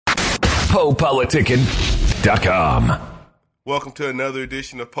PoePoliticking.com. Welcome to another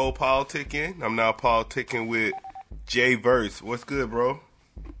edition of Poe Politicking. I'm now politicking with Jay Verse. What's good, bro?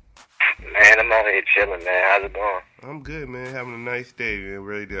 Man, I'm out here chilling, man. How's it going? I'm good, man. Having a nice day, man.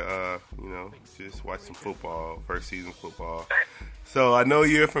 Ready to, just watch some football, first season football. So I know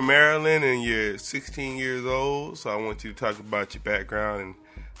you're from Maryland and you're 16 years old, so I want you to talk about your background and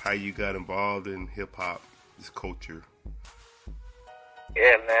how you got involved in hip-hop, this culture.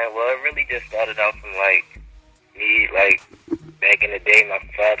 Yeah, man. Well, it really just started out from, me, back in the day, my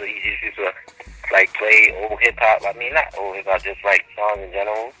father, he just used to, play old hip-hop. I mean, not old hip-hop, just, songs in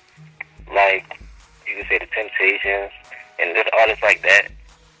general. You could say the Temptations and just artists like that.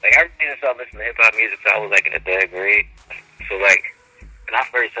 I really started listening to hip-hop music since I was, in the 3rd grade. So, when I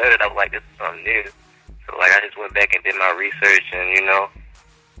first heard it, I was like, this is something new. So, I just went back and did my research and,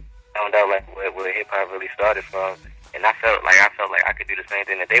 found out, where hip-hop really started from. And I felt like I could do the same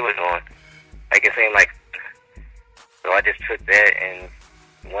thing that they were doing. It seemed so I just took that, and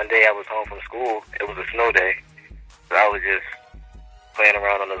one day I was home from school. It was a snow day. So I was just playing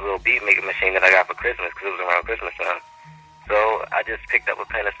around on this little beat making machine that I got for Christmas, because it was around Christmas time. So I just picked up a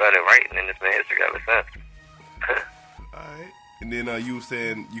pen and started writing, and it's been history ever since. Alright. And then you were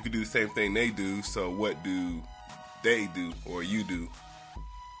saying you could do the same thing they do, so what do they do, or you do?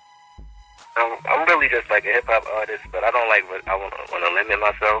 I'm really just a hip-hop artist, but I don't I want to limit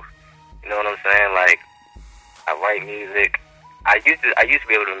myself. You know what I'm saying? I write music. I used to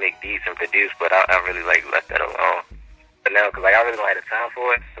be able to make beats and produce, but I really left that alone. But now, because I really don't have the time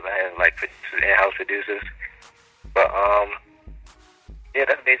for it, because I have in-house producers. But yeah,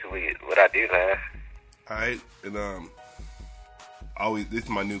 that's basically what I do, man. All right, and this is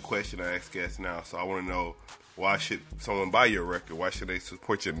my new question I ask guests now. So I want to know, why should someone buy your record? Why should they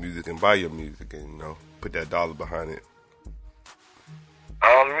support your music and buy your music and put that dollar behind it?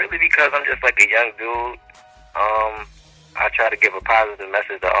 Really because I'm just a young dude. I try to give a positive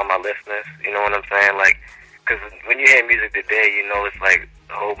message to all my listeners. You know what I'm saying? Because when you hear music today, it's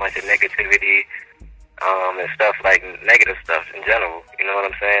a whole bunch of negativity and stuff, negative stuff in general. You know what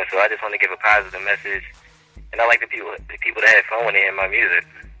I'm saying? So I just want to give a positive message, and I like the people that have fun when they hear my music.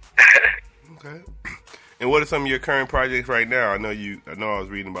 Okay. And what are some of your current projects right now? I know I was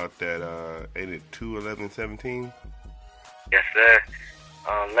reading about that. Ain't it 2/11/17? Yes, sir.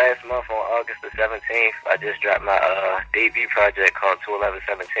 Last month on August the 17th, I just dropped my debut project called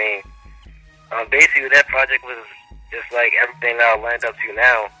 2/11/17. Basically, that project was just everything that I learned up to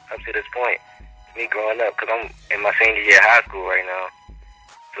now, up to this point. Me growing up, because I'm in my senior year of high school right now.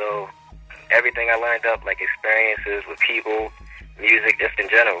 So everything I learned up, experiences with people, music, just in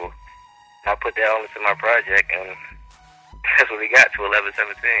general, I put that all into my project, and that's what we got,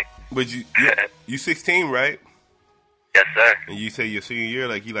 2/11/17. But you 16, right? Yes, sir. And you say your senior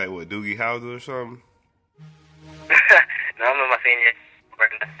year, you what, Doogie Howser or something? No, I'm in my senior year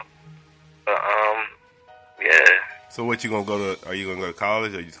right now. But, yeah. So what you gonna go to? Are you gonna go to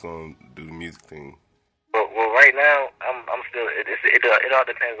college, or you just gonna do the music thing? Well, right now I'm still. It all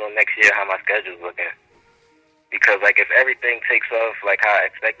depends on next year how my schedule's looking. Because if everything takes off how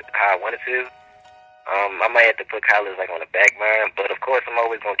I want it to, I might have to put college on the back burner. But of course, I'm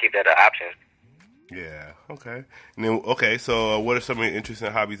always gonna keep that an option. Yeah. Okay. And then So what are some of your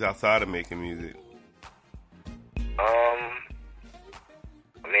interesting hobbies outside of making music?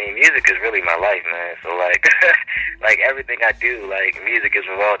 Music is really my life, man. So everything I do, music is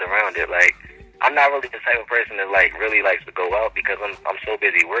revolved around it. I'm not really the type of person that really likes to go out because I'm so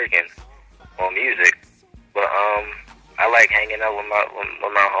busy working on music. But I like hanging out with my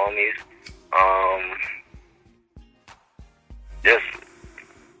homies.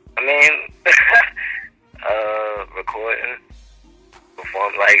 Recording,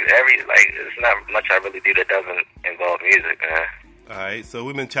 perform, it's not much I really do that doesn't involve music, man. All right, so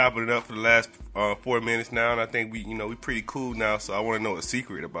we've been chopping it up for the last 4 minutes now, and I think we pretty cool now. So I want to know a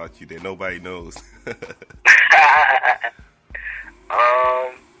secret about you that nobody knows.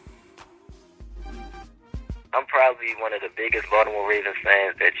 I'm probably one of the biggest Baltimore Ravens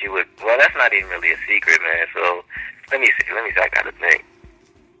fans that you would. Well, that's not even really a secret, man. So let me see. I gotta think.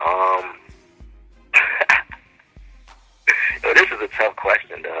 Yo, this is a tough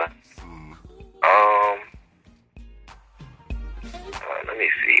question, though. Let me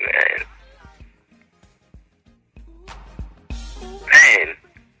see, man.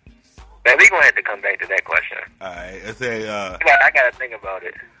 Man, we gonna have to come back to that question. All right, I say. I gotta think about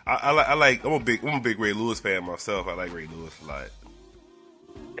it. I'm a big Ray Lewis fan myself. I like Ray Lewis a lot.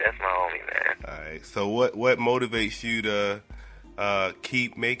 That's my homie, man. All right. So what motivates you to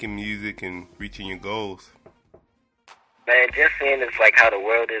keep making music and reaching your goals? Man, just seeing it's like how the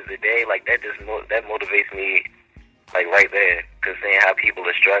world is today, like that that motivates me, like right there. Cause seeing how people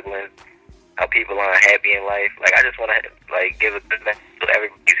are struggling, how people are unhappy in life, like I just want to like give a good message so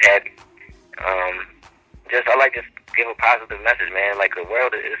everybody's happy. I like to give a positive message, man. Like the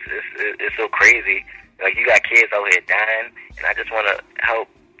world is so crazy. Like you got kids out here dying, and I just want to help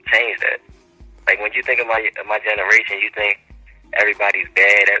change that. Like when you think of my generation, you think everybody's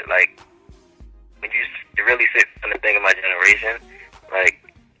bad. Like when you really sit and think of my generation, like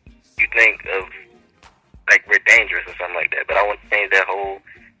you think of like we're dangerous or something like that. But I want to change that whole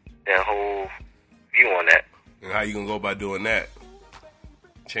view on that. And how you gonna go about doing that?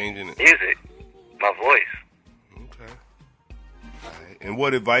 Changing it? Music, my voice. Okay. All right. And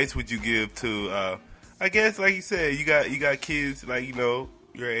what advice would you give to? I guess, like you said, you got kids like your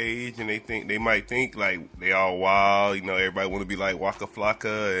age, and they might think like they all wild. Everybody want to be like Waka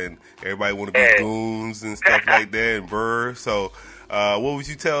Flocka, and everybody want to be goons and stuff like that, and Burr. So, what would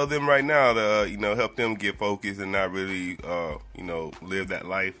you tell them right now to help them get focused and not really live that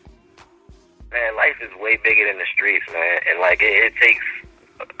life? Man, life is way bigger than the streets, man, and like it takes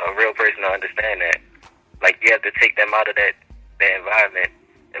a real person to understand that. Like you have to take them out of that environment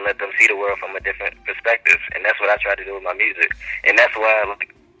and let them see the world from a different perspective. And that's what I try to do with my music. And that's why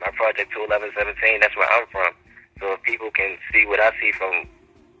like my project 21117, that's where I'm from. So if people can see what I see from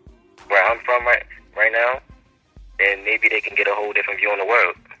where I'm from right now, then maybe they can get a whole different view on the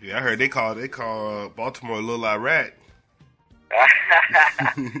world. Yeah, I heard they call Baltimore Little Iraq.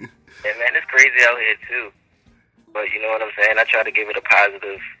 Yeah, man, it's crazy out here too. But you know what I'm saying? I try to give it a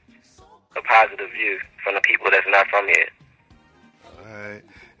positive view from the people that's not from here. All right.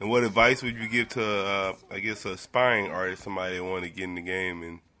 And what advice would you give to, an aspiring artist, somebody that want to get in the game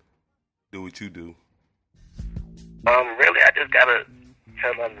and do what you do? Really, I just gotta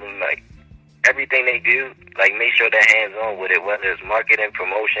tell them, like, everything they do, like, make sure they're hands-on with it, whether it's marketing,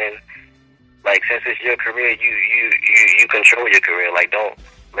 promotion. Like, since it's your career, you control your career. Like, don't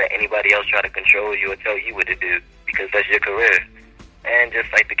let anybody else try to control you or tell you what to do, because that's your career. And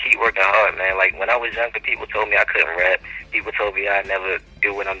just, like, to keep working hard, man. Like, when I was younger, people told me I couldn't rap. People told me I'd never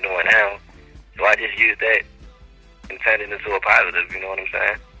do what I'm doing now. So I just used that and turned it into a positive, you know what I'm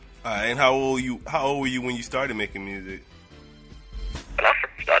saying? And how old were you when you started making music? When I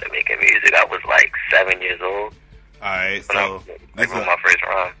first started making music, I was, like, 7 years old. All right, so this was my first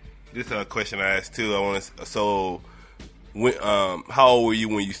rhyme. This is a question I asked, too. How old were you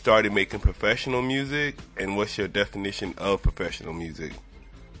when you started making professional music, and what's your definition of professional music?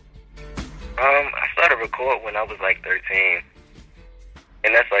 I started recording when I was like 13,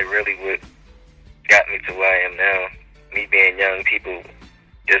 and that's like really what got me to where I am now. Me being young, people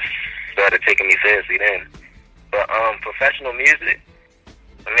just started taking me seriously then. But professional music,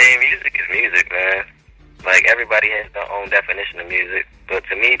 I mean, music is music, man. Like everybody has their own definition of music, but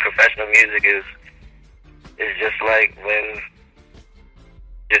to me, professional music is just like when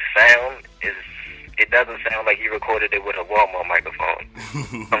your sound is, it doesn't sound like you recorded it with a Walmart microphone.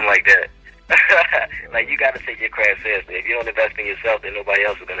 Something like that. Like, you got to take your craft seriously. If you don't invest in yourself, then nobody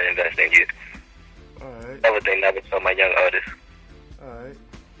else is going to invest in you. All right. That was the thing I would tell my young artists. All right.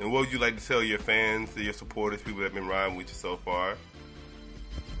 And what would you like to tell your fans, your supporters, people that have been riding with you so far?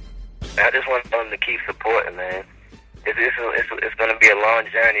 I just want them to keep supporting, man. It's going to be a long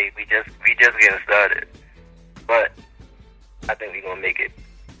journey. We just getting started. But I think we're going to make it.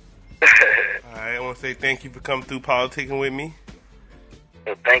 All right, I want to say thank you for coming through Politicking with me.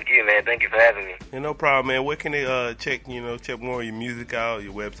 Well, thank you, man. Thank you for having me. Yeah, no problem, man. Where can they check more of your music out,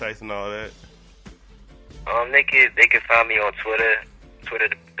 your websites and all that? They can find me on Twitter,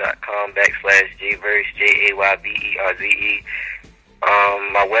 twitter.com/Jayverse, JAYVERZE.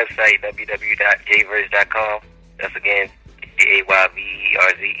 My website, www.jayverse.com. That's again,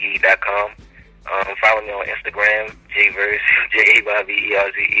 JAYVERZE.com. Follow me on Instagram, Jayverse,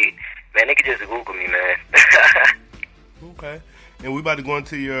 JAYVERZE. Man, they can just Google me, man. Okay. And we about to go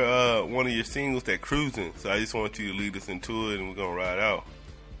into your one of your singles, that Cruising. So I just want you to lead us into it, and we're gonna ride out.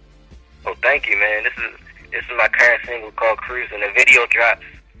 Oh, thank you, man. This is my current single called Cruising. The video drops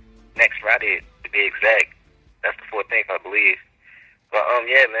next Friday, to be exact. That's the 14th, I believe. But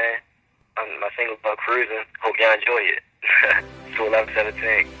yeah, man. My single called Cruising. Hope y'all enjoy it.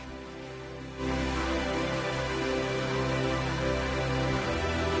 21117.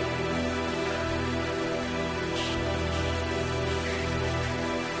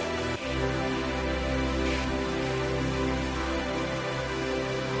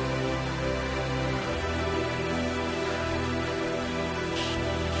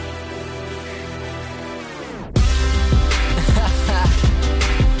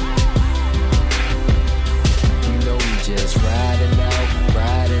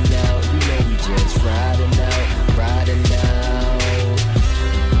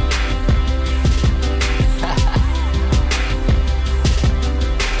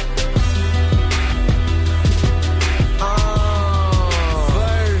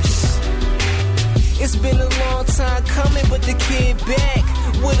 the kid back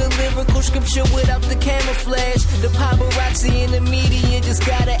with a lyrical scripture without the camouflage. The paparazzi and the media just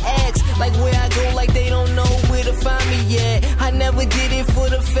gotta ask, like where I go, like they don't know where to find me yet. I never did it for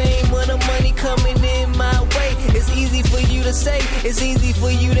the fame or the money coming in my way. It's easy for you to say, it's easy for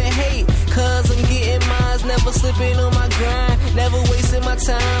you to hate, cause I'm getting mines, never slipping on my grind, never wasting my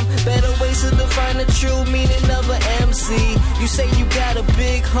time. Better ways to define the true meaning of an MC. You say you got a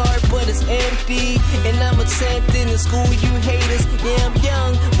big heart, but it's empty, and I'm attempting to school you haters. Yeah, I'm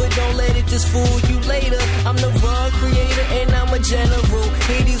young, but don't let it just fool you later. I'm the raw creator and I'm a general.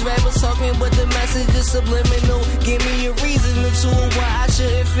 Hear these rappers talking, but the message is subliminal. Give me a reason to why I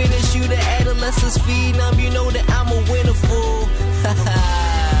shouldn't finish you. The adolescents feed them, you know that I'm a winner fool.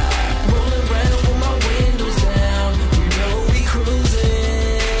 Rolling around with my windows down, you know we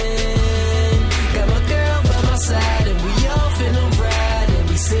cruising. Got my girl by my side and we off in a ride, and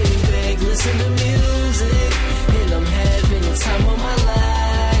we sitting back, listen to music, and I'm having the time of my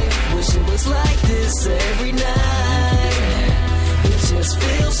life. Wish it was like this every night. It just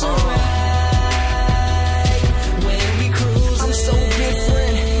feels so right when we cruising. I'm so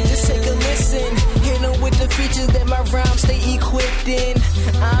different, just take a listen. Hit them with the features that my rhymes stay equipped in.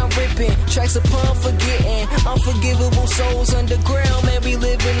 I'm ripping tracks upon forgetting. Unforgivable souls underground, man, we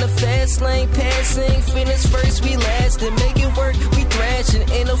live in the fast lane. Passing, finish first, we last, and make it work, we thrashing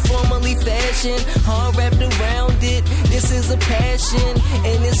in a formally fashion. Hard wrapped around it, this is a passion,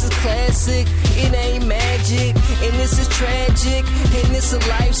 and this is classic. It ain't magic, and this is tragic, and it's a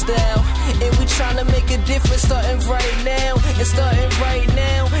lifestyle, and we tryna make a difference starting right now. And starting right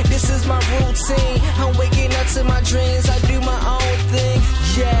now, this is my routine. I'm waking up to my dreams, I do my own thing.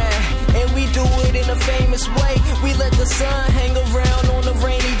 Yeah, and we do it in a famous way. We let the sun hang around on a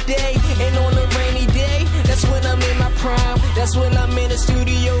rainy day, and on a rainy day, that's when I'm in my prime. That's when I'm in the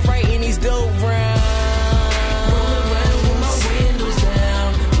studio writing these dope rhymes. Rolling around with my windows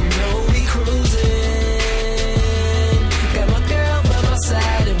down, you know we cruising. Got my girl by my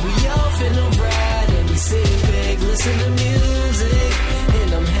side and we off in a ride, and we sitting back, listen to music, and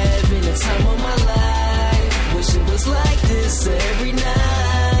I'm having the time of my life. Wish it was like this every night.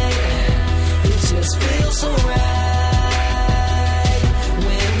 It just feels so right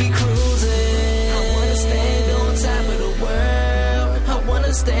when we cruising. I wanna stand on top of the world. I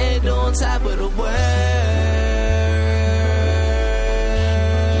wanna stand on top of the world.